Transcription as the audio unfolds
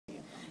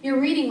Your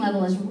reading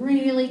level has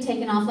really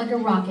taken off like a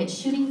rocket,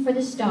 shooting for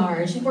the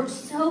stars. You've worked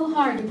so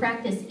hard to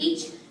practice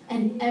each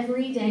and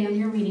every day on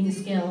your reading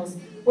skills.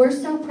 We're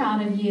so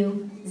proud of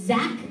you,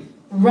 Zach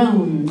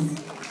Rones.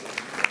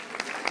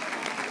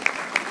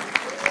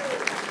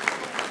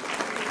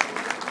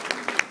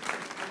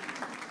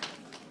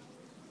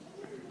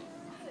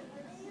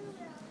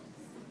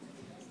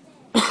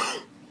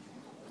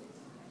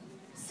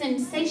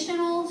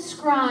 Sensational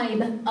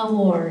Scribe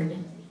Award.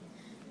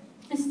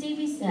 Miss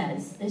Stevie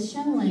says this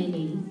young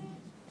lady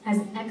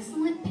has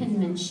excellent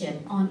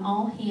penmanship on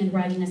all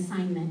handwriting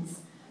assignments.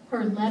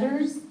 Her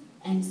letters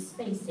and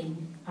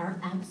spacing are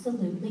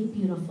absolutely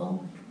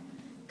beautiful.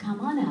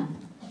 Come on up,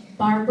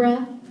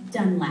 Barbara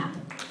Dunlap.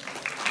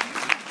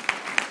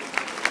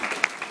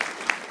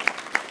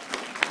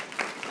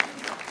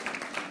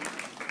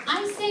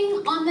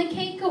 Icing on the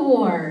Cake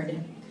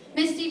Award.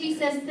 Miss Stevie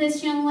says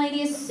this young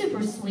lady is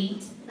super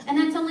sweet, and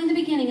that's only the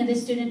beginning of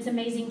this student's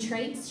amazing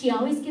traits. She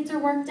always gets her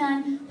work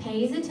done,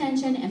 pays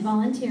attention, and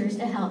volunteers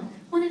to help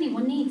when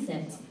anyone needs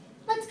it.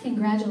 Let's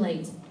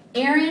congratulate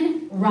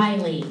Erin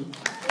Riley.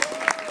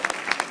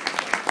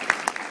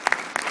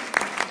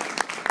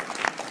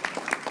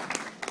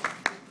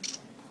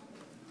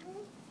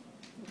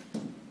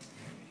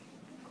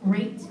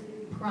 Great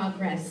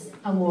Progress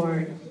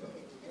Award.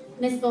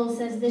 Miss Bowl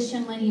says this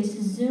young lady is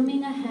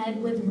zooming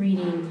ahead with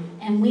reading,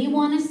 and we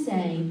want to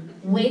say,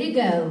 way to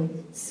go,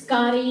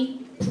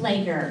 Scotty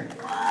Plager.